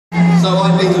So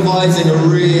I've been devising a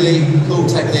really cool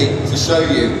technique to show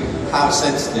you how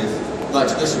sensitive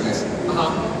nitroglycerin is.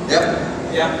 Yep.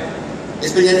 Yeah.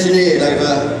 It's been engineered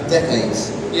over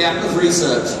decades of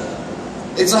research.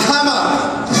 It's a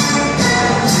hammer!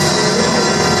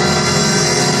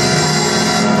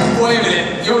 Wait a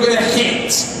minute, you're going to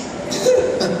hit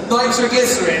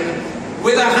nitroglycerin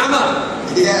with a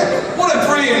hammer? Yeah. What a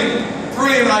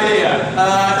brilliant idea.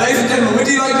 Ladies and gentlemen, would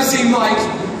you like to see Mike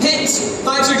hit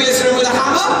nitroglycerin with a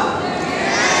hammer?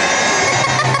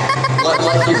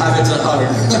 Like you have it at home.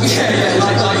 yeah,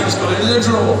 like you've got it in a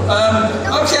drawer.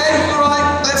 Okay,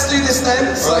 alright, let's do this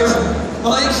then. So,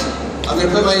 Mike? I'm going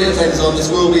to put my earphones on, this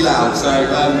will be loud, so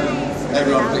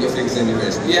everyone put your fingers in your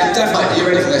ears. Yeah, definitely. Right, you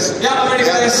ready for this? Yeah, I'm ready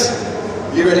for this.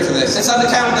 You ready for this? Let's have the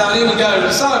countdown, here we go.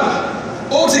 So,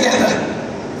 all together.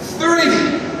 3,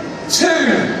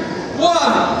 2,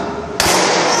 1.